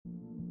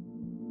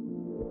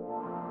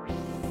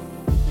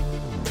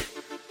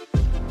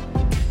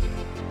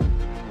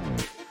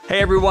Hey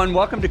everyone,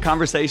 welcome to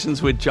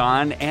Conversations with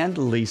John and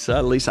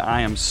Lisa. Lisa,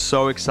 I am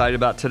so excited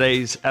about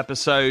today's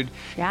episode.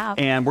 Yeah.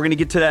 And we're going to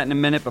get to that in a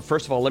minute. But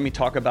first of all, let me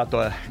talk about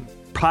the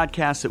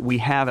podcast that we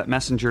have at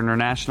Messenger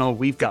International.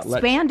 We've got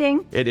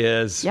expanding. It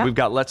is. Yep. We've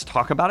got Let's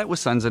Talk About It with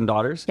Sons and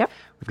Daughters. Yep.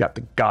 We've got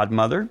The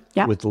Godmother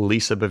Yep. with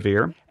Lisa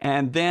Bevere.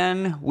 And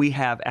then we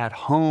have At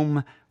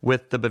Home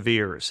with the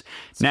Beveres.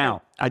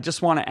 Now, I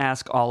just want to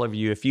ask all of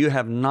you, if you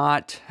have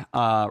not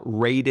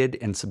rated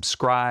and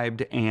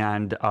subscribed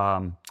and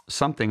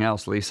something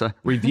else, Lisa,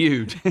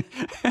 reviewed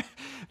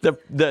the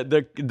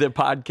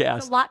podcast.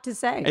 It's a lot to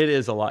say. It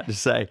is a lot to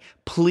say.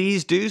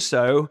 Please do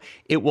so.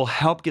 It will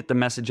help get the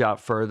message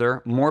out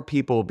further. More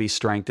people will be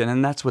strengthened,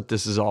 and that's what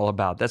this is all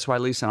about. That's why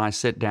Lisa and I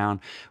sit down.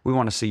 We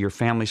want to see your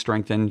family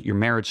strengthened, your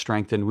marriage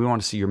strengthened. We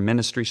want to see your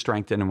ministry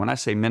strengthened. And when I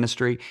say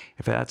ministry,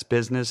 if that's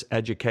business,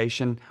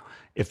 education,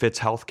 if it's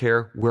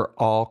healthcare, we're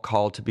all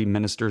called to be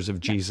ministers of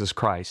Jesus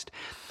Christ.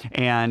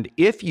 And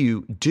if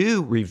you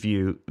do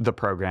review the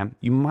program,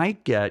 you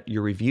might get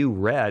your review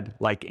read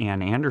like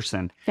Ann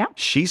Anderson. Yeah.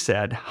 She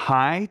said,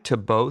 "Hi to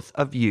both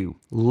of you.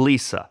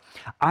 Lisa,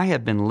 I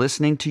have been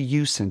listening to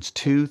you since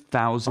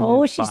 2005.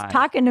 Oh, she's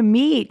talking to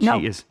me. No,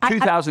 She is.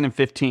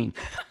 2015.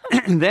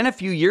 Then a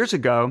few years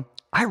ago,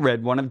 I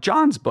read one of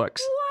John's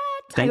books.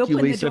 What? Thank you,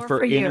 Lisa,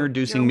 for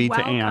introducing me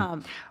to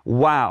Ann.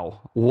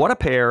 Wow, what a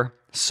pair.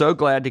 So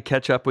glad to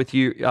catch up with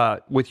you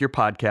with your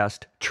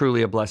podcast.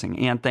 Truly a blessing.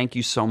 Ann, thank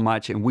you so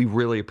much, and we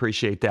really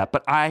appreciate that.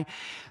 But I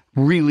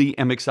really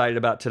am excited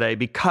about today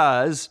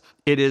because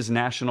it is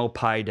National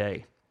Pie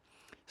Day.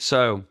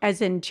 So,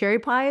 As in cherry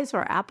pies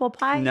or apple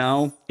pies?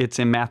 no, it's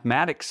in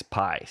mathematics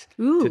pies.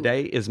 Ooh.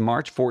 Today is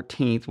March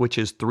 14th, which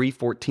is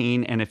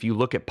 314. And if you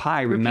look at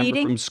pi, remember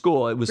Repeating. from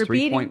school, it was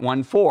Repeating.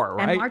 3.14,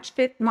 right?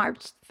 And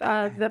March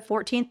the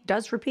 14th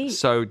does repeat.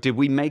 So did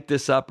we make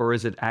this up, or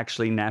is it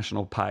actually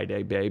National Pie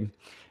Day, babe?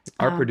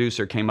 Our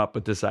producer came up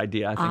with this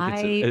idea. I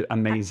think it's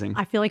amazing.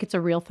 I feel like it's a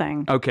real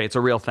thing. Okay, it's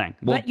a real thing.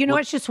 Well, But you know,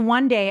 it's just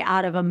one day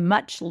out of a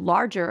much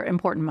larger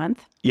important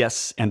month.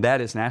 yes, and that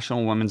is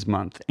National Women's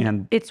Month.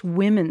 And It's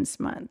Women's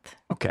Month.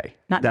 okay,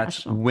 Not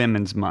that's national.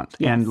 Women's Month.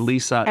 Yes. And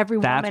Lisa, Every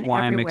that's woman,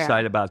 why I'm everywhere.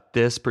 excited about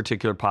this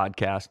particular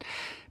podcast,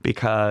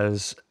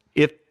 because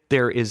if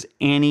there is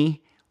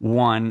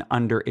anyone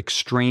under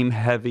extreme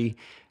heavy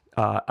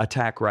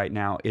attack right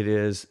now, it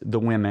is the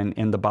women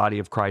in the body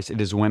of Christ.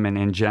 It is women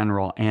in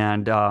general.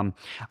 And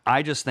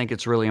I just think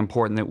it's really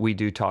important that we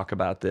do talk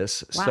about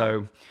this.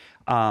 Wow.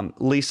 So,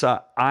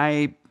 Lisa,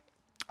 I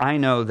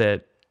know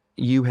that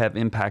you have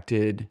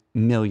impacted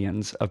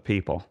millions of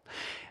people.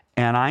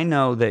 And I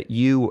know that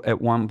you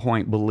at one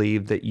point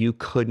believed that you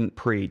couldn't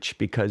preach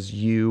because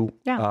you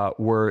Yeah.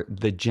 were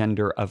the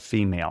gender of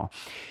female.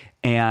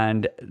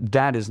 And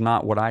that is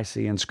not what I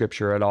see in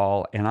Scripture at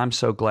all. And I'm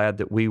so glad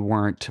that we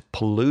weren't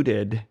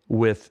polluted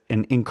with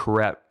an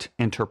incorrect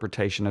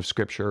interpretation of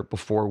Scripture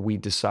before we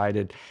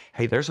decided,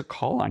 hey, there's a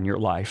call on your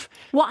life.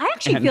 Well, I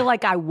actually feel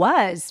like I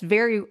was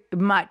very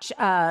much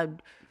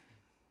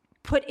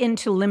put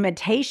into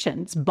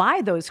limitations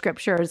by those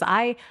scriptures.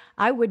 I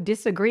would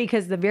disagree,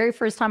 because the very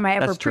first time I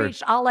ever That's true.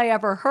 preached, all I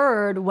ever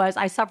heard was,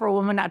 "I suffer a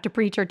woman not to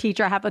preach or teach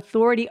or have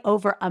authority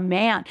over a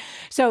man."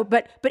 So,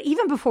 but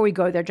even before we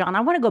go there, John,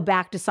 I want to go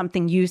back to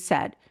something you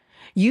said.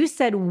 You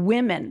said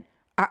women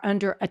are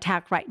under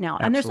attack right now.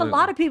 And there's a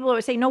lot of people who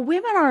are saying, no,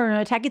 women are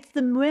under attack. It's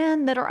the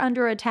men that are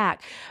under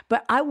attack.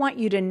 But I want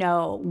you to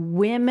know,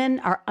 women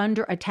are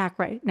under attack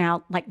right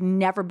now like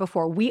never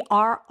before. We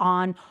are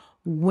on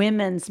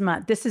Women's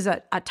Month. This is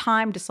a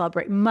time to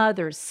celebrate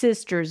mothers,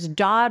 sisters,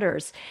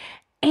 daughters.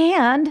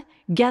 And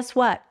guess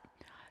what?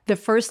 The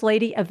First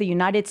Lady of the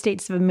United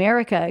States of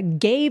America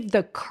gave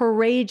the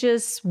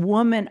Courageous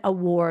Woman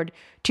Award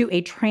to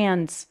a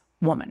trans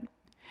woman.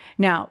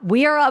 Now,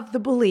 we are of the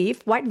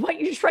belief, why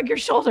you shrug your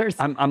shoulders?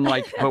 I'm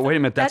like, but wait a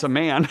minute, that's a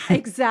man.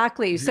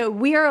 Exactly. So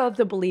we are of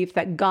the belief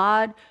that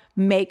God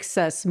makes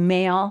us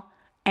male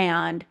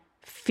and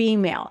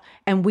female.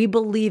 And we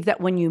believe that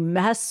when you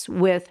mess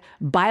with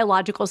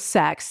biological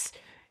sex,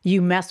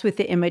 you mess with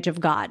the image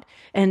of God.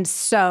 And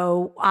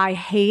so I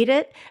hate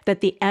it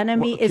that the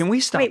enemy is... Can we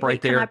stop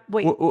right there?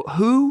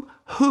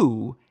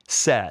 Who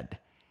said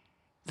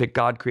that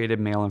God created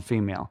male and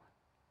female?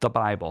 The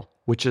Bible,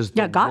 which is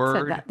the God word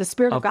said that. The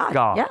Spirit of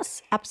God.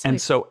 Yes, absolutely.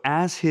 And so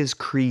as his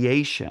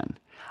creation,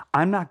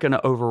 I'm not going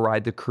to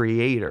override the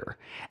creator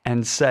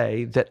and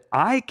say that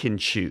I can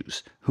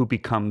choose who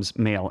becomes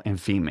male and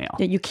female.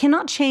 You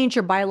cannot change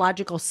your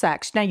biological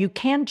sex. Now, you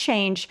can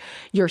change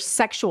your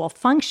sexual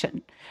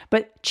function,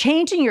 but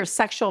changing your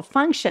sexual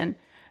function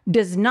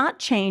does not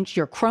change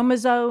your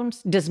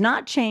chromosomes, does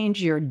not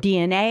change your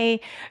DNA,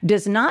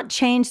 does not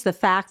change the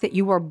fact that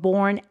you were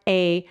born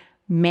a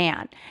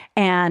man.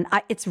 And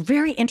it's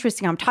very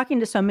interesting. I'm talking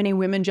to so many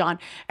women, John,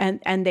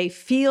 and they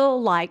feel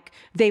like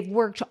they've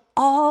worked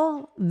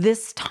all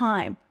this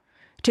time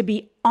to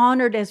be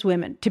honored as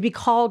women, to be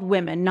called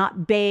women,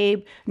 not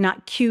babe,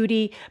 not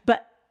cutie,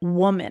 but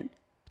woman,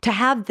 to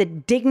have the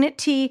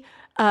dignity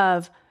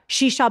of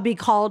she shall be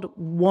called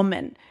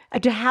woman,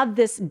 to have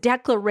this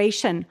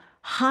declaration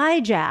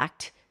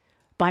hijacked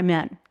by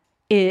men.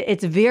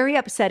 it's very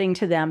upsetting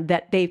to them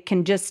that they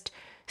can just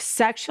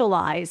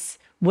sexualize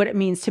what it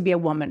means to be a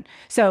woman.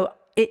 So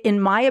in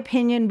my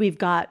opinion, we've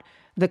got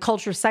the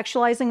culture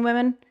sexualizing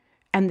women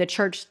and the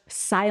church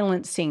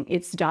silencing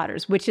its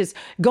daughters, which is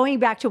going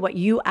back to what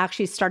you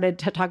actually started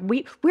to talk.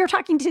 We are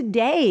talking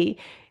today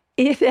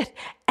that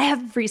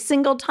every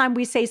single time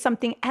we say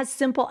something as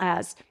simple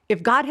as,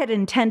 if God had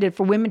intended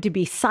for women to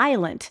be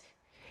silent,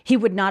 he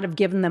would not have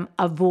given them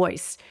a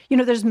voice.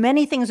 There's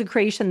many things in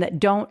creation that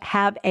don't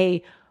have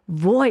a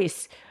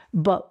voice,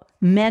 but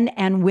men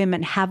and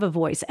women have a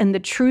voice. And the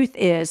truth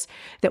is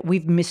that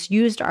we've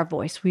misused our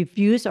voice. We've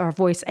used our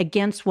voice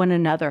against one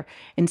another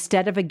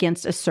instead of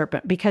against a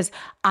serpent, because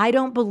I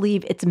don't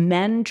believe it's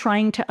men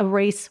trying to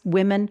erase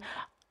women.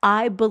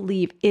 I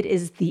believe it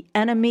is the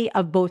enemy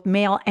of both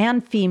male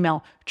and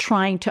female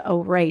trying to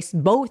erase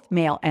both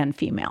male and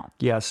female.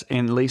 Yes.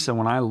 And Lisa,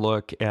 when I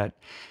look at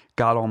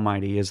God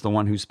Almighty as the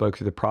one who spoke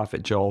through the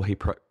prophet Joel, he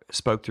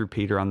spoke through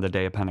Peter on the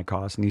day of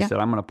Pentecost. And he said,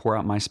 I'm going to pour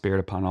out my spirit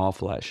upon all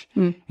flesh.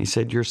 He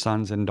said, your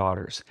sons and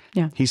daughters.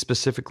 He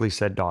specifically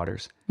said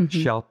daughters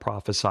shall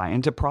prophesy.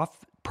 And to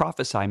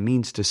prophesy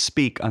means to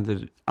speak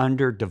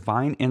under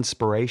divine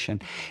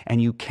inspiration.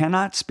 And you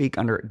cannot speak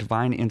under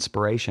divine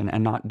inspiration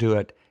and not do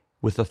it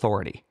with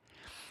authority.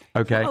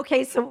 Okay?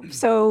 Okay,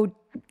 so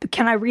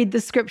can I read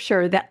the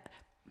scripture that,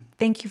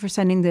 thank you for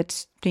sending that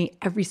to me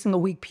every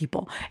single week,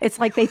 people. It's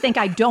like they think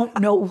I don't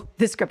know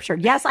the scripture.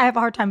 Yes, I have a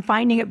hard time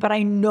finding it, but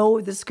I know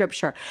the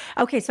scripture.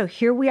 Okay, so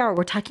here we are.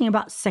 We're talking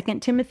about 2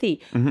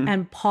 Timothy.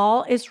 And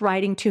Paul is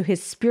writing to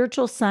his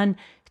spiritual son,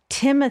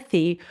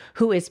 Timothy,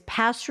 who is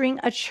pastoring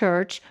a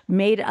church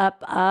made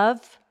up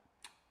of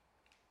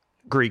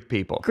Greek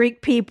people.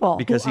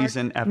 Because he's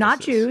in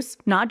Ephesus.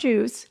 Not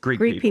Jews.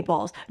 Greek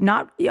people.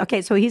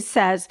 So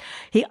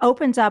he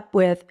opens up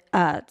with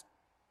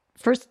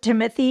 1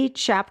 Timothy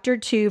chapter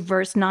 2,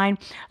 verse 9,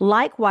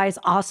 likewise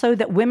also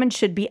that women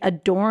should be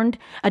adorn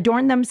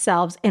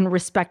themselves in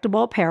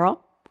respectable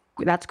apparel.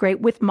 That's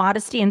great. With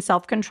modesty and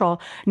self-control,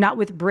 not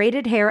with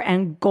braided hair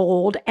and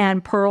gold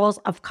and pearls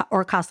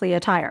or costly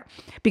attire.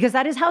 Because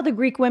that is how the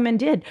Greek women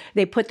did.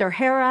 They put their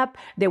hair up.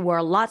 They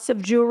wore lots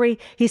of jewelry.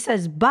 He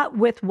says, but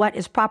with what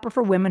is proper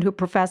for women who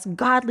profess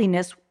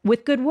godliness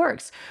with good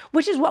works,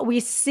 which is what we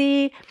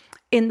see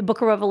in the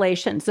book of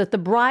Revelations, that the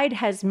bride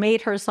has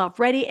made herself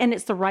ready, and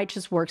it's the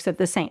righteous works of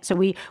the saints. So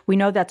we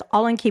know that's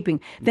all in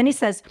keeping. Then he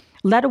says,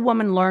 let a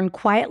woman learn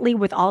quietly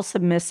with all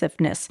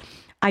submissiveness.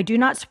 I do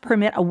not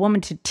permit a woman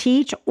to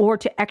teach or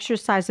to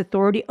exercise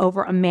authority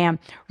over a man.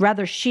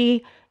 Rather,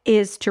 she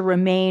is to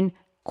remain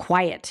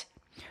quiet.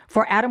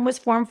 For Adam was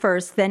formed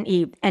first, then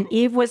Eve. And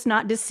Eve was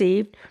not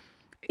deceived.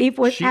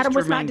 Adam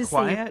was not deceived.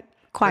 Quiet.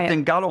 But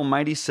then God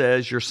Almighty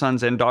says your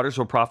sons and daughters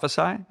will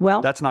prophesy?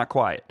 Well, that's not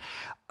quiet.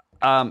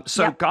 God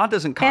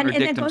doesn't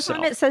contradict and it goes himself.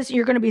 on, it says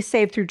you're going to be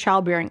saved through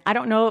childbearing. I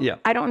don't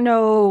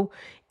know.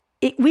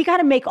 We got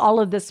to make all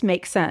of this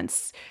make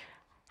sense.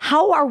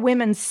 How are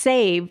women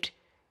saved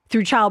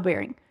through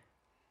childbearing?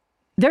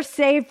 They're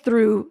saved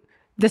through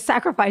the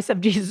sacrifice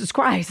of Jesus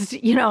Christ.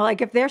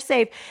 If they're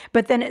saved,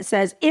 but then it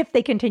says, if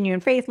they continue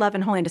in faith, love,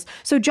 and holiness.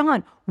 So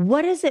John,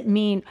 what does it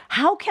mean?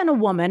 How can a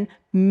woman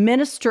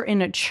minister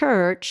in a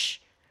church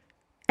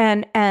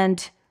and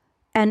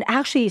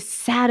actually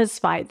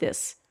satisfy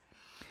this?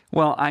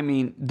 Well, I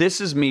mean,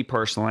 this is me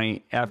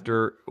personally,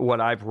 after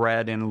what I've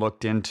read and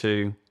looked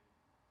into.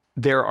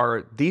 There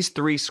are these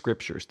three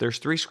scriptures. There's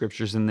three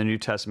scriptures in the New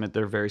Testament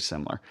that are very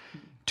similar.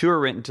 Two are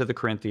written to the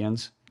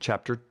Corinthians,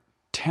 chapter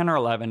 10 or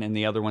 11, and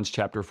the other one's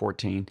chapter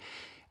 14.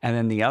 And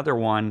then the other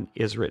one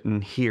is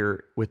written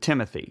here with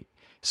Timothy.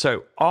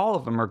 So all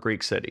of them are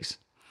Greek cities.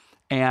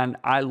 And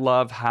I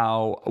love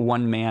how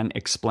one man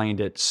explained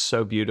it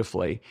so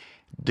beautifully.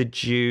 The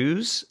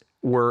Jews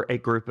were a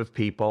group of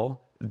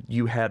people.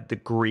 You had the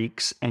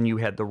Greeks and you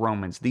had the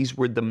Romans. These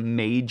were the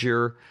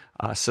major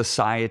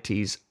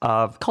societies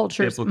of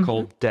cultures.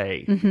 Biblical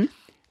day.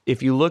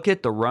 If you look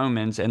at the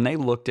Romans, and they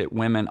looked at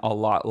women a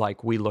lot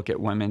like we look at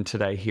women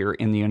today here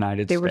in the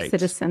United States. They were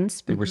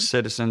citizens. They were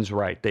citizens,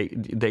 right?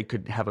 They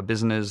could have a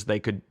business. They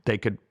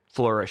could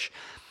flourish.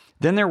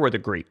 Then there were the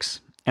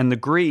Greeks, and the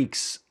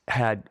Greeks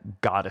had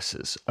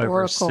goddesses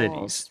over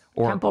cities.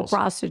 Temple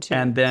prostitutes.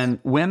 And then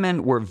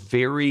women were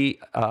very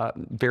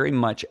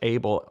much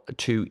able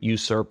to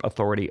usurp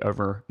authority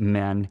over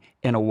men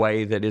in a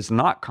way that is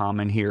not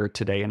common here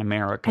today in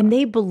America. And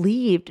they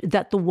believed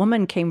that the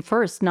woman came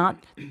first,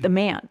 not the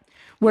man.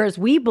 Whereas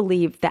we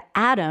believe that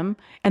Adam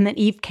and then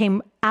Eve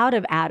came out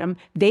of Adam,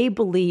 they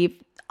believe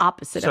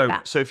opposite of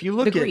that. So if you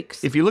look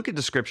at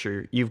the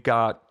scripture, you've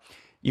got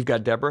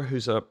Deborah,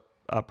 who's a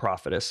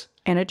prophetess.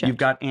 And a judge. You've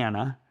got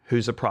Anna,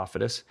 who's a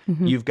prophetess.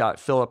 You've got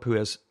Philip, who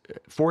has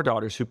 4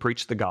 daughters who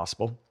preach the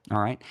gospel. All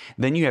right.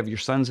 Then you have your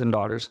sons and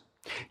daughters.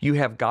 You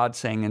have God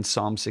saying in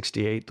Psalm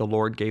 68, the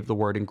Lord gave the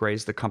word and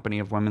grazed the company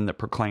of women that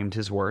proclaimed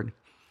his word.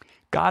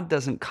 God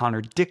doesn't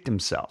contradict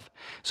himself.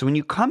 So when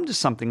you come to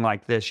something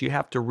like this, you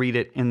have to read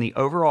it in the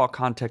overall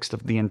context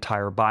of the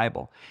entire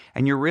Bible.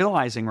 And you're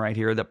realizing right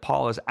here that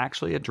Paul is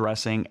actually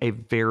addressing a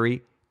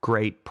very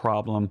great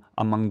problem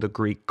among the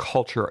Greek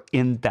culture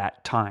in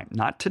that time,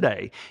 not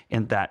today,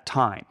 in that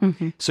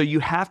time. So you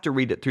have to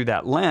read it through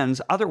that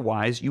lens.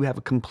 Otherwise, you have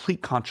a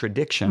complete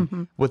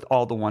contradiction with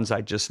all the ones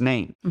I just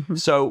named.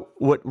 So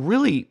what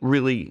really,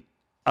 really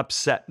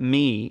upset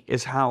me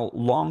is how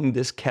long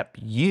this kept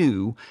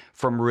you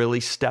from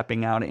really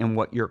stepping out in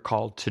what you're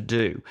called to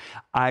do.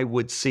 I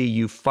would see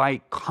you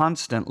fight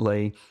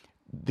constantly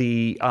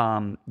the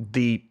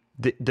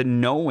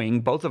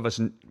knowing, both of us,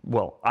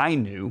 well, I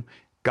knew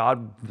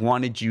God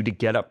wanted you to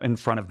get up in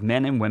front of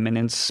men and women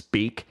and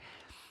speak.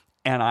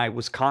 And I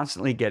was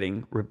constantly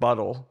getting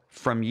rebuttal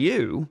from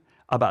you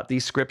about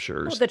these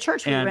scriptures. Well, the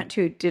church we went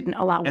to didn't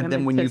allow women to speak. And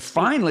then when you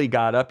finally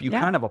got up, you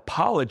kind of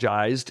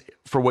apologized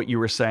for what you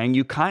were saying.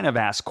 You kind of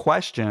asked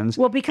questions.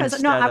 Well,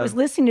 because I was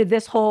listening to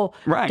this whole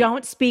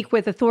don't speak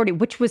with authority,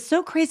 which was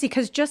so crazy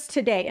because just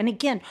today, and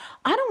again,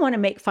 I don't want to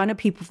make fun of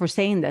people for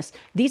saying this.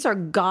 These are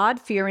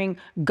God-fearing,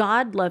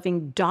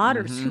 God-loving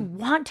daughters who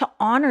want to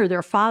honor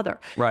their father.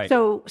 Right.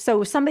 So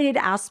somebody had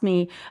asked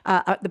me,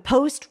 the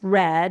Post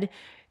read,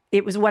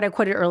 it was what I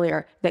quoted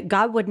earlier, that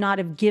God would not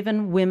have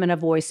given women a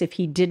voice if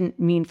he didn't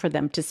mean for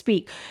them to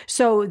speak.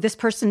 So this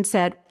person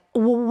said,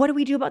 well, what do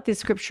we do about these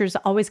scriptures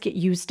that always get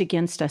used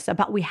against us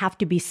about we have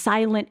to be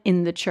silent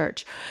in the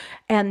church?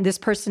 And this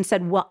person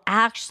said, well,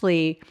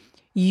 actually,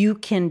 you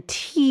can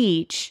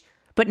teach,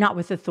 but not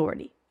with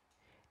authority.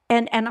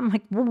 And I'm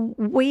like, well,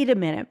 wait a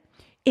minute.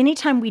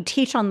 Anytime we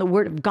teach on the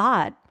word of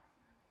God,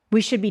 we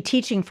should be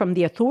teaching from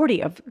the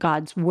authority of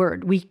God's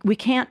word. We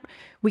can't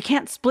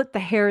split the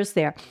hairs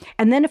there.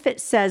 And then if it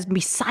says be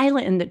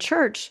silent in the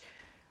church,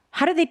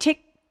 how do they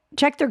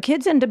check their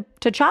kids into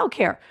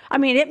childcare? I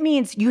mean, it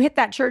means you hit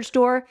that church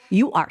door,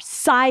 you are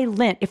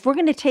silent. If we're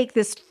going to take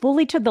this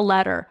fully to the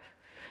letter,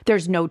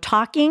 there's no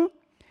talking,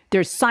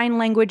 there's sign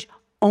language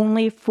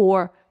only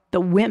for the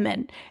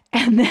women.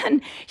 And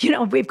then,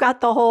 we've got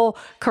the whole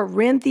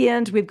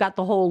Corinthians, we've got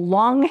the whole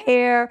long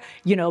hair,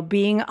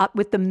 being up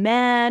with the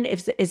men.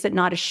 Is it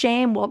not a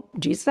shame? Well,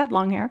 Jesus had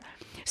long hair.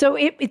 So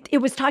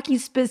it was talking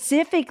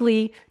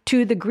specifically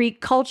to the Greek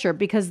culture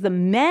because the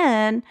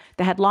men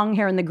that had long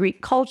hair in the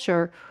Greek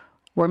culture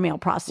were male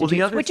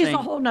prostitutes, which is a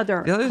whole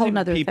nother thing. The other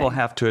thing people thing.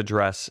 have to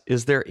address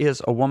is there is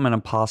a woman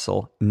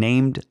apostle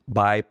named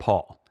by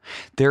Paul.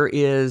 There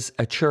is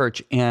a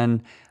church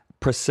in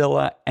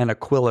Priscilla and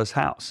Aquila's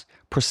house.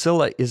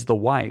 Priscilla is the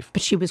wife.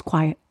 But she was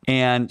quiet.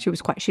 And she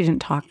was quiet. She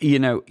didn't talk. She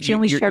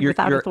only shared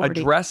without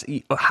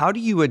authority. How do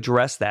you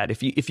address that?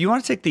 If you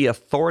want to take the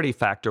authority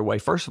factor away,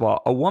 first of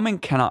all, a woman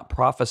cannot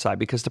prophesy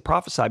because to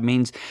prophesy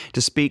means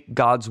to speak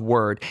God's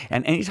word.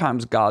 And anytime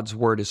God's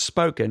word is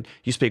spoken,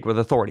 you speak with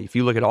authority. If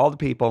you look at all the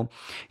people,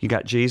 you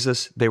got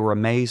Jesus, they were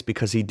amazed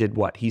because he did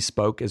what? He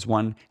spoke as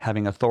one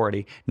having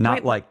authority,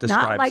 not like the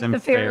scribes and the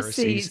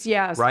Pharisees.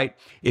 Yes. Right?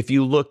 If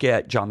you look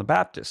at John the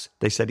Baptist,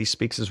 they said he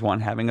speaks as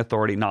one having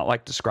authority, not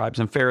like the scribes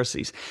and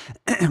Pharisees.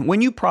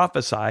 When you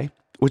prophesy,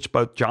 which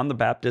both John the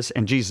Baptist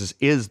and Jesus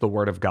is the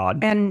word of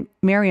God. And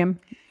Miriam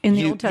in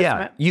the Old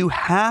Testament. Yeah, you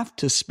have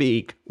to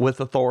speak with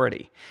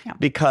authority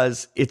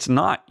because it's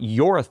not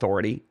your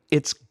authority,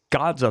 it's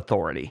God's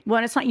authority.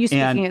 Well, it's not you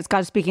speaking, it's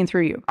God speaking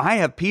through you. I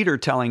have Peter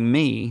telling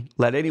me,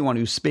 let anyone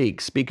who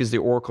speaks speak as the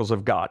oracles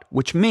of God,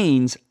 which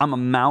means I'm a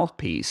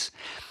mouthpiece,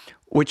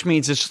 which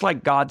means it's just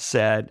like God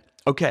said,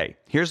 okay,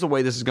 here's the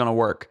way this is going to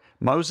work.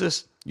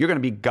 Moses, you're going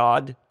to be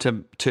God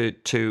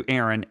to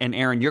Aaron, and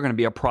Aaron, you're going to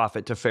be a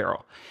prophet to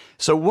Pharaoh.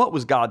 So what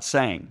was God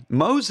saying?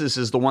 Moses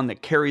is the one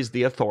that carries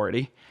the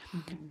authority.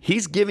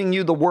 He's giving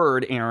you the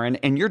word, Aaron,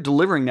 and you're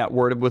delivering that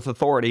word with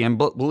authority. And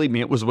believe me,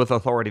 it was with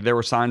authority. There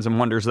were signs and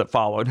wonders that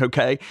followed,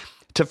 okay,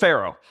 to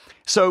Pharaoh.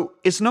 So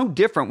it's no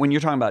different when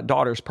you're talking about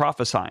daughters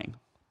prophesying.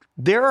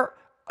 They're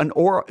an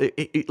oracle.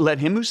 Let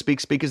him who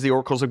speaks speak as the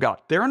oracles of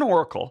God. They're an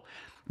oracle.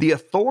 The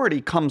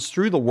authority comes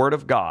through the word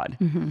of God.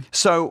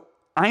 So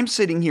I'm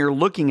sitting here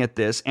looking at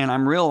this and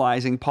I'm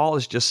realizing Paul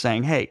is just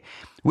saying, hey,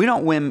 we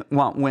don't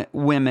want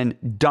women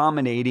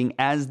dominating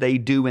as they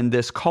do in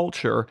this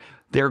culture.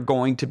 They're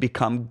going to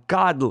become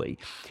godly.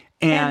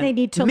 And they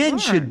need to men learn.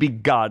 Should be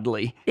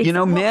godly.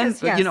 Men,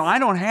 I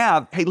don't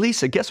have, hey,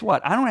 Lisa, guess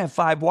what? I don't have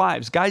 5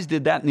 wives. Guys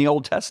did that in the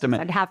Old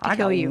Testament. I'd have to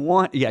kill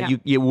you.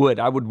 You would.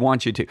 I would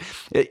want you to.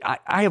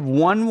 I have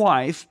one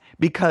wife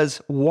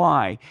because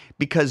why?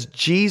 Because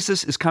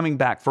Jesus is coming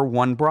back for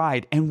one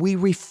bride and we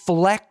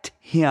reflect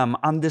him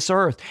on this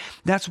earth.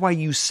 That's why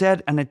you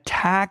said an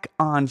attack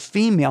on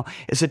female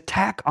is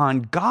attack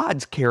on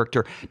God's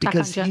character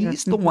because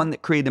he's the one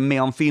that created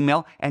male and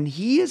female and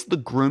he is the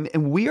groom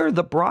and we are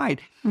the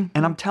bride.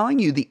 And I'm telling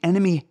you, the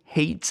enemy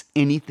hates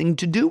anything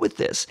to do with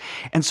this.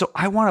 And so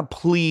I want to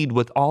plead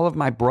with all of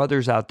my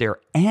brothers out there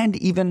and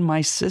even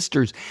my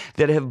sisters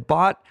that have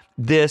bought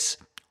this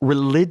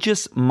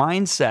religious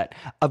mindset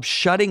of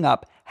shutting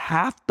up,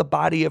 half the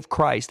body of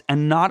Christ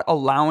and not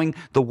allowing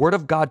the word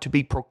of God to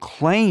be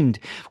proclaimed.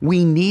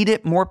 We need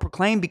it more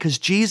proclaimed because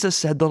Jesus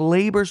said the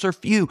labors are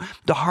few.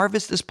 The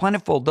harvest is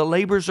plentiful. The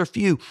labors are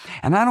few.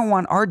 And I don't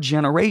want our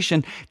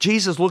generation,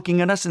 Jesus looking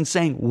at us and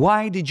saying,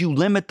 why did you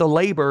limit the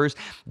laborers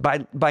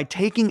by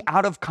taking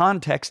out of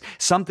context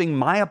something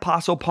my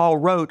apostle Paul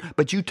wrote,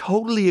 but you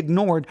totally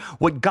ignored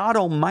what God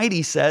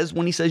Almighty says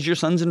when he says your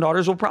sons and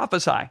daughters will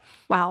prophesy.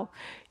 Wow.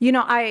 You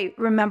know, I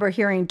remember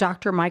hearing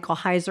Dr. Michael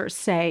Heiser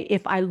say,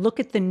 if I look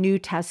at the New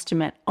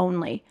Testament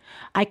only,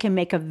 I can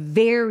make a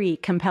very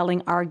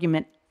compelling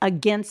argument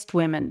against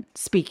women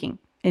speaking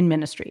in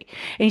ministry.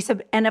 And he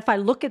said, and if I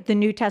look at the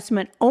New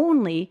Testament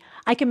only,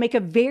 I can make a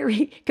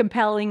very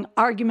compelling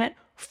argument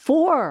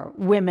for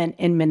women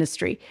in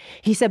ministry.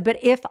 He said, but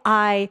if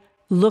I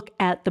look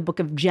at the book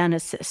of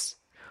Genesis,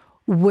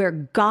 where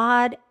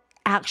God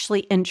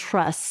actually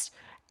entrusts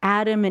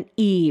Adam and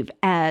Eve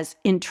as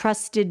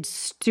entrusted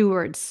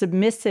stewards,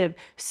 submissive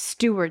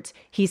stewards,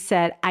 he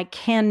said, I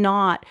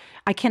cannot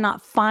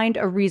find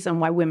a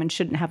reason why women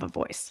shouldn't have a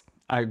voice.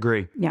 I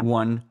agree. Yeah.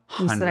 100%.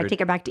 He said, I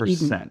take it back to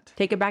Eden.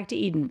 Take it back to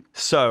Eden.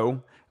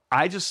 So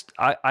I just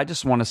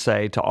want to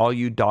say to all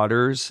you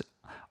daughters,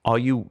 all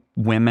you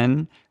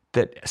women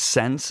that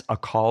sense a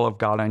call of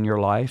God on your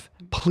life,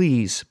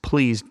 please,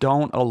 please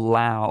don't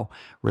allow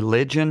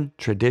religion,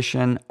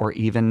 tradition, or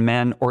even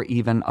men or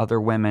even other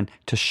women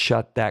to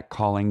shut that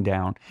calling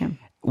down. Yeah.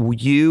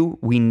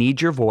 We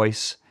need your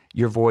voice.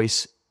 Your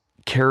voice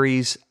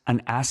carries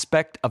an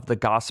aspect of the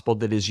gospel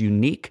that is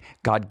unique.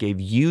 God gave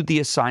you the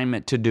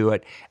assignment to do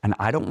it, and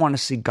I don't want to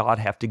see God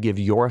have to give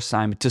your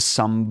assignment to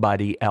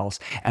somebody else.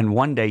 And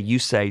one day you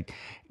say,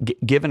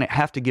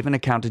 have to give an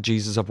account to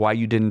Jesus of why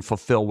you didn't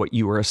fulfill what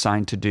you were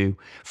assigned to do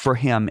for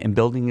him in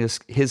building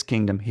his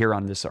kingdom here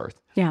on this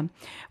earth. Yeah.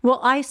 Well,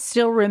 I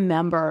still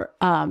remember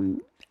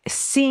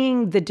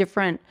seeing the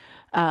different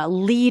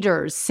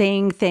leaders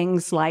saying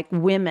things like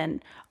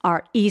women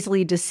are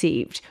easily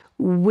deceived,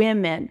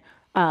 women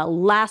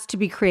last to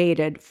be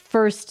created,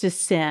 first to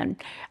sin,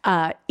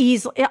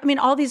 easily. I mean,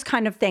 all these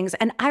kind of things.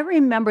 And I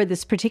remember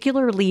this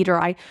particular leader,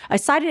 I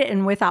cited it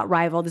in Without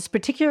Rival, this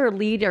particular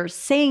leader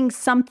saying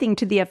something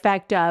to the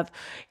effect of,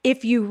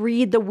 if you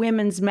read the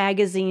women's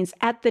magazines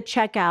at the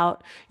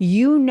checkout,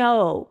 you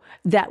know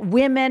that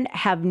women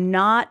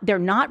they're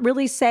not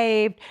really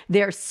saved.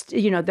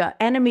 The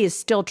enemy is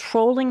still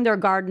trolling their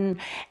garden.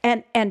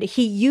 And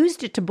he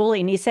used it to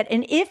bully. And he said,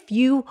 and if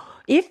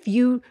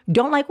you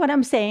don't like what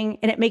I'm saying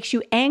and it makes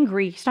you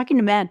angry, he's talking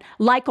to men,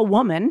 like a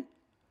woman,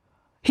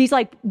 he's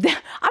like,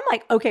 I'm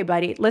like, okay,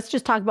 buddy, let's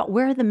just talk about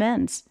where are the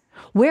men's?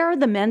 Where are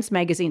the men's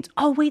magazines?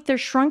 Oh, wait, they're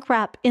shrunk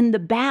wrap in the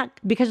back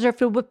because they're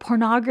filled with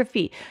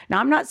pornography. Now,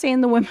 I'm not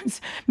saying the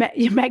women's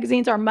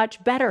magazines are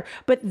much better,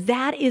 but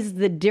that is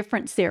the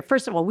difference there.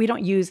 First of all, we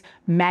don't use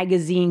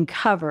magazine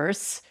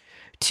covers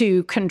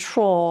to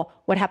control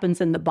what happens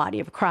in the body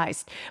of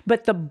Christ.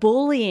 But the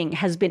bullying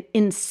has been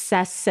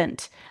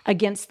incessant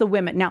against the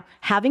women. Now,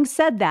 having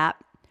said that,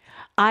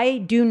 I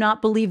do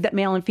not believe that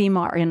male and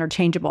female are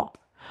interchangeable.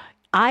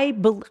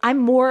 I'm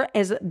more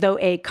as though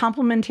a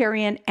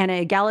complementarian and an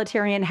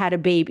egalitarian had a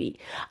baby.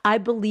 I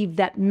believe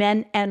that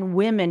men and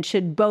women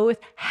should both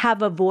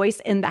have a voice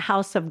in the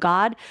house of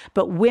God,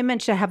 but women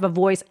should have a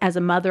voice as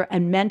a mother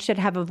and men should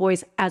have a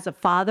voice as a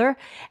father.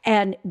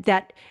 And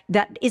that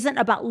isn't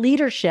about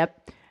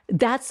leadership.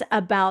 That's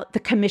about the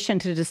commission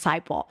to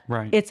disciple.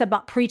 Right. It's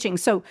about preaching.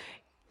 So,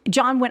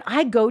 John, when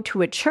I go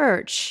to a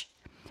church,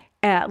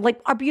 like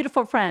our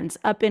beautiful friends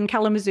up in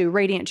Kalamazoo,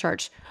 Radiant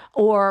Church,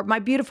 or my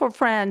beautiful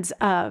friends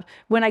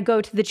when I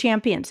go to the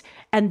Champions,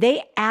 and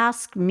they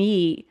ask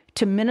me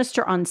to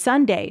minister on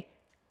Sunday,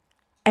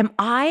 am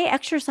I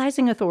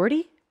exercising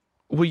authority?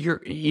 Well,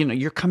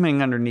 you're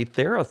coming underneath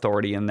their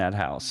authority in that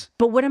house.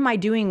 But what am I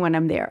doing when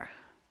I'm there?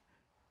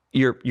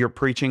 You're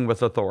preaching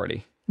with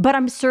authority. But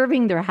I'm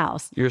serving their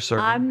house. You're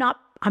serving.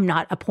 I'm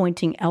not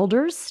appointing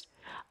elders.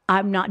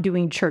 I'm not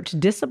doing church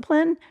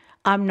discipline.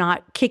 I'm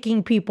not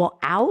kicking people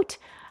out.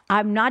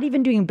 I'm not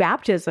even doing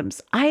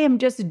baptisms. I am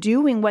just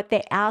doing what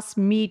they asked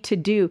me to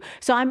do.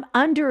 So I'm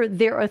under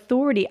their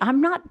authority. I'm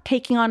not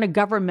taking on a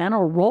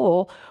governmental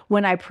role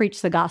when I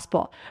preach the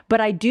gospel, but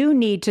I do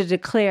need to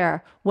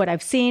declare what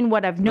I've seen,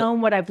 what I've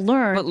known, what I've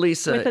learned, but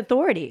Lisa, with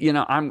authority.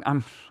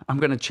 I'm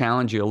going to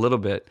challenge you a little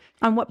bit.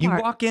 On what part?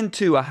 You walk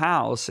into a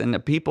house and the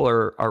people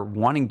are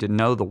wanting to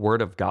know the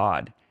word of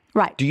God.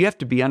 Right. Do you have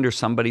to be under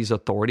somebody's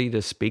authority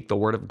to speak the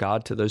word of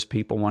God to those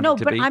people wanting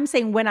to be? No, but I'm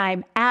saying when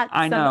I'm at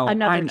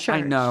another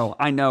church.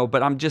 I know,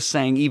 but I'm just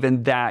saying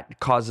even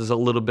that causes a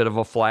little bit of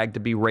a flag to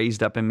be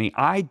raised up in me.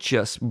 I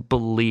just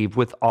believe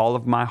with all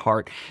of my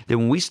heart that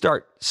when we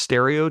start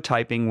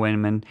stereotyping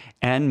women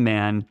and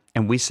men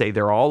and we say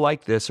they're all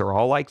like this or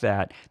all like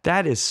that,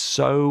 that is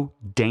so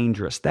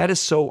dangerous. That is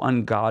so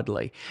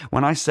ungodly.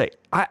 When I say,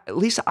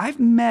 Lisa, I've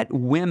met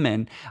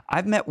women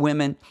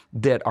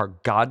that are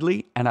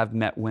godly, and I've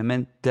met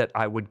women that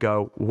I would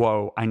go,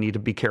 whoa, I need to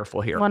be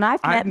careful here. When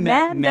I've met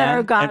men that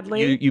are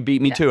godly. You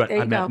beat me to it.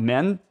 I've met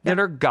men that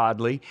are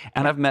godly,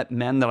 and I've met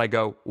men that I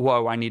go,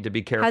 whoa, I need to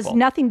be careful. Has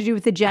nothing to do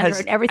with the gender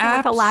and everything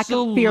with the lack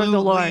of fear of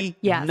the Lord.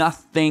 Yes.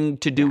 Nothing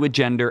to do with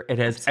gender. It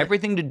has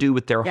everything to do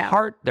with their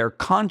heart, their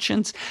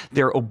conscience,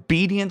 their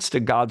obedience to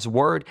God's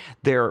word,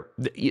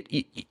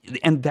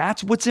 and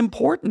that's what's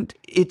important.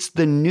 It's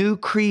the new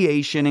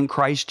creation in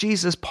Christ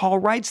Jesus. Paul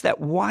writes that.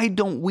 Why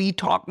don't we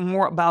talk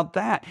more about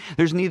that?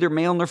 There's neither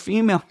male nor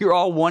female. You're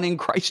all one in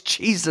Christ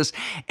Jesus.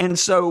 And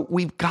so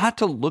we've got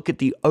to look at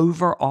the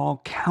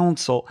overall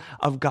counsel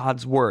of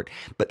God's word.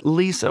 But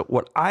Lisa,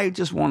 what I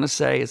just want to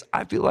say is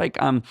I feel like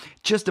I'm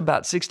just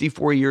about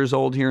 64 years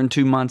old here in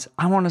 2 months.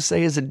 I want to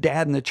say as a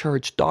dad in the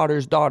church,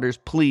 daughters,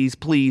 please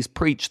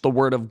preach the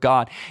word of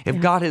God.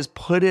 If God has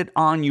put it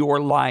on your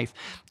life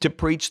to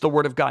preach the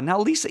word of God. Now,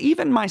 Lisa,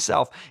 even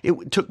myself,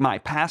 it took my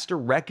pastor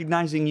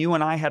recognizing you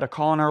and I had a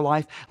call in our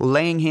life,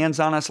 laying hands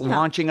on us,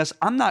 launching us.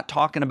 I'm not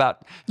talking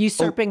about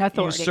usurping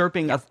authority.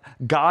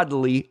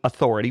 Godly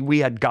authority. We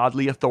had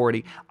godly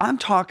authority. I'm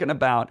talking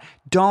about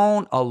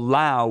don't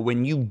allow,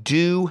 when you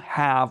do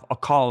have a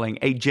calling,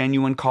 a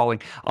genuine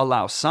calling,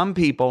 allow some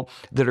people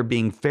that are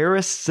being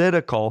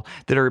pharisaical,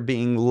 that are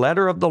being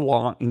letter of the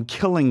law and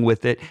killing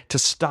with it to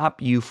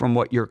stop you from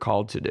what you're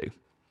called to do.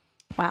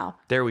 Wow.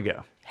 There we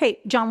go. Hey,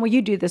 John, will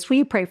you do this? Will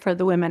you pray for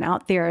the women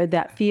out there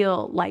that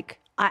feel like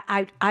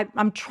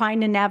I'm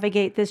trying to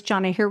navigate this?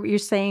 John, I hear what you're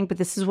saying, but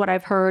this is what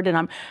I've heard, and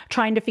I'm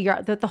trying to figure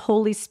out that the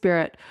Holy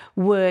Spirit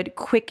would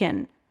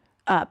quicken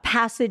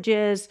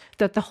passages,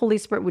 that the Holy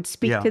Spirit would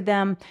speak to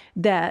them,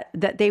 that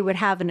they would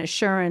have an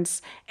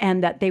assurance,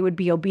 and that they would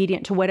be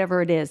obedient to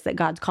whatever it is that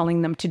God's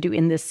calling them to do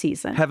in this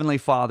season. Heavenly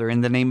Father,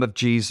 in the name of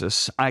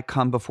Jesus, I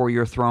come before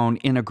your throne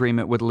in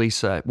agreement with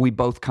Lisa. We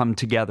both come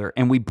together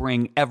and we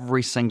bring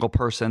every single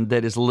person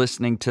that is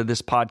listening to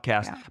this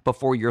podcast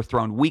before your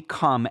throne. We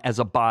come as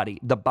a body,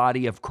 the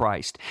body of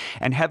Christ.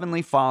 And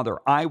Heavenly Father,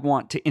 I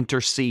want to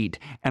intercede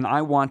and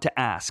I want to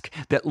ask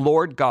that,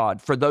 Lord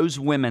God, for those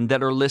women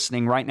that are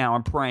listening right now,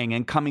 I'm praying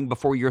and coming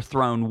before your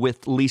throne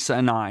with Lisa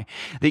and I,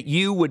 that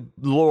you would,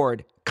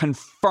 Lord,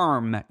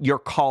 confirm your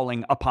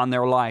calling upon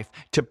their life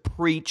to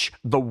preach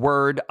the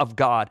word of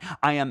God.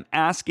 I am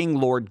asking,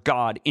 Lord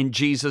God, in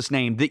Jesus'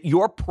 name, that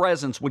your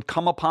presence would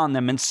come upon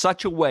them in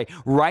such a way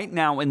right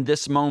now in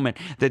this moment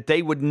that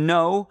they would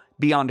know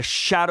beyond a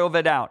shadow of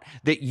a doubt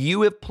that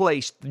you have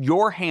placed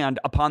your hand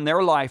upon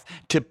their life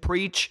to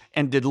preach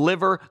and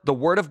deliver the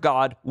word of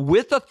God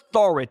with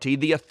authority,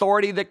 the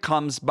authority that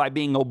comes by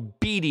being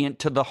obedient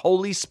to the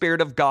Holy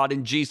Spirit of God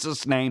in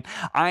Jesus' name.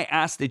 I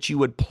ask that you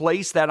would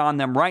place that on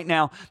them right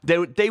now.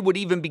 They would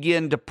even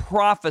begin to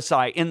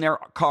prophesy in their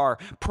car,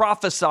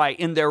 prophesy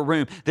in their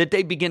room, that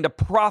they begin to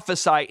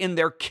prophesy in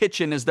their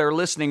kitchen as they're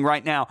listening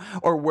right now,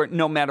 or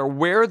no matter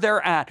where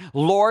they're at.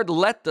 Lord,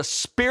 let the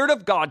Spirit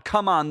of God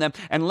come on them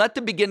and let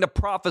them begin to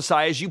prophesy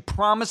as you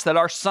promised that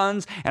our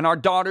sons and our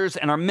daughters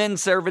and our men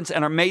servants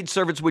and our maid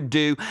servants would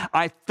do.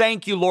 I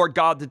thank you, Lord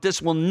God, that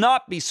this will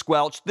not be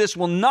squelched. This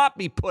will not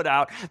be put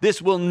out. This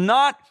will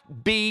not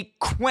be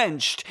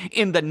quenched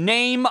in the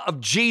name of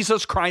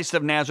Jesus Christ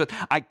of Nazareth.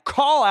 I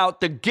call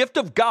out the gift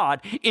of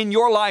God in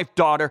your life,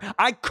 daughter.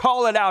 I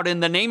call it out in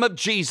the name of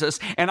Jesus,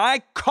 and I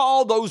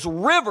call those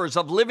rivers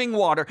of living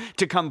water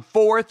to come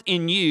forth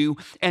in you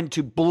and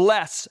to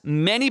bless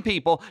many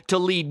people, to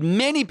lead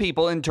many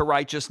people into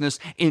righteousness.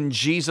 In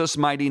Jesus'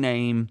 mighty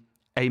name,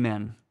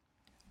 amen.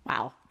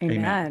 Wow.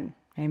 Amen.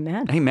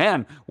 Amen.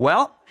 Amen.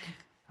 Well,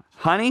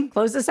 honey,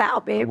 close this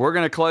out, babe. We're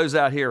going to close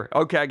out here.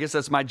 Okay, I guess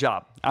that's my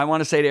job. I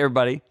want to say to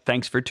everybody,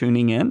 thanks for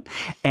tuning in.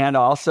 And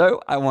also,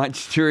 I want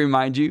to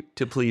remind you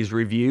to please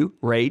review,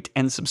 rate,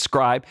 and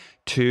subscribe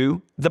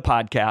to the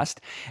podcast.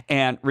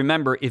 And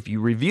remember, if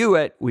you review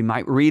it, we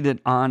might read it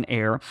on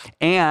air.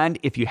 And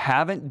if you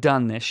haven't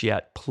done this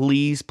yet,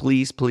 please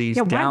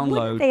download. Why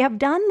wouldn't they have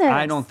done this?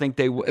 I don't think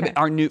they would.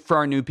 Okay. For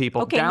our new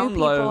people,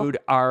 download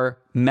our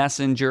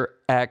Messenger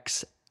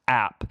X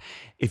app.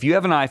 If you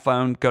have an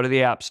iPhone, go to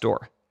the App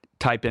Store.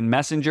 Type in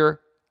Messenger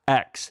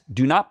X.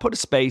 Do not put a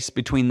space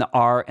between the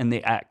R and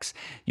the X.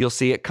 You'll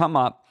see it come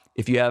up.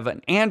 If you have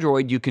an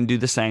Android, you can do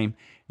the same.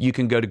 You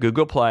can go to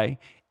Google Play.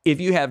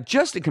 If you have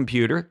just a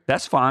computer,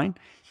 that's fine.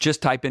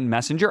 Just type in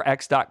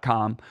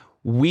messengerx.com.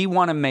 We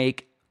want to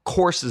make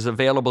courses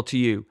available to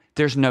you.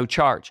 There's no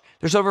charge.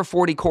 There's over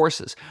 40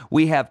 courses.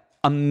 We have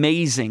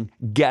amazing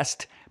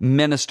guest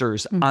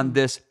ministers on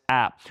this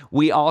app.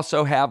 We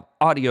also have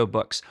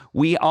audiobooks.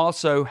 We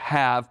also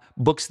have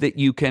books that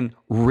you can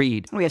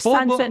read. We have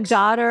sons and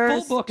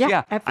daughters. Full books,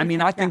 yeah. I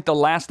mean, I think the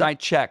last I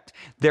checked,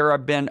 there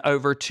have been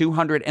over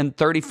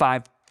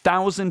 235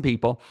 1,000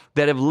 people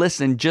that have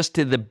listened just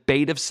to the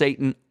Bait of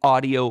Satan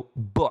audio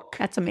book.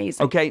 That's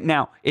amazing. Okay,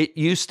 now it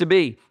used to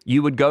be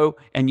you would go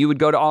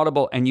to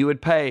Audible and you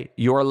would pay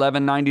your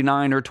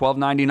 $11.99 or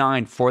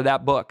 $12.99 for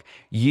that book.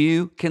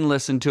 You can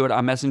listen to it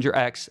on Messenger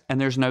X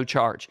and there's no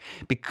charge,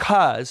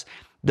 because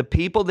the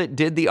people that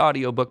did the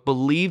audiobook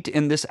believed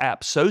in this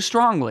app so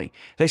strongly,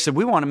 they said,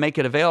 we want to make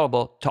it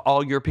available to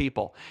all your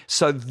people.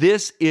 So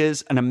this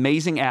is an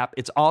amazing app.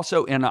 It's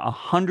also in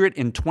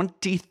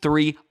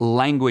 123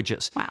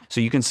 languages. Wow.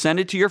 So you can send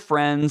it to your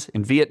friends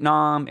in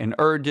Vietnam, in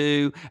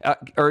Urdu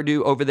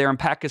over there in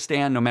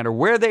Pakistan, no matter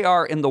where they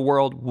are in the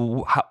world,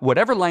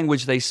 whatever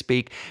language they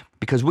speak,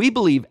 because we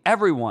believe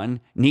everyone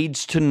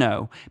needs to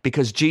know,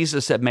 because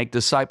Jesus said, make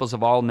disciples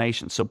of all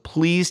nations. So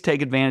please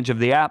take advantage of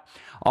the app.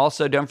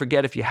 Also, don't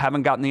forget, if you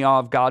haven't gotten the Awe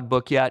of God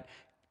book yet,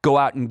 go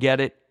out and get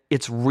it.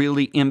 It's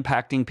really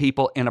impacting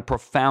people in a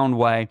profound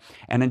way.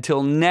 And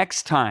until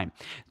next time,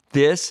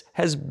 this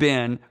has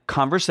been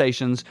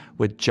Conversations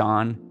with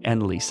John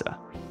and Lisa.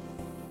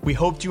 We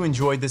hoped you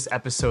enjoyed this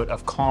episode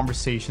of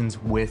Conversations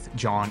with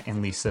John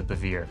and Lisa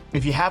Bevere.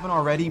 If you haven't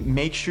already,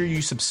 make sure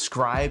you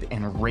subscribe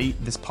and rate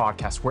this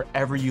podcast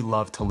wherever you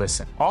love to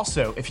listen.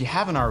 Also, if you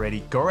haven't already,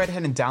 go right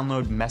ahead and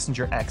download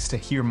Messenger X to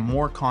hear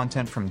more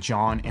content from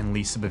John and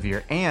Lisa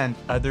Bevere and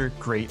other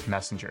great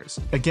messengers.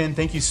 Again,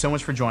 thank you so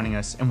much for joining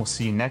us, and we'll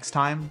see you next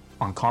time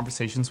on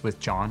Conversations with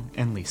John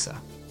and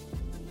Lisa.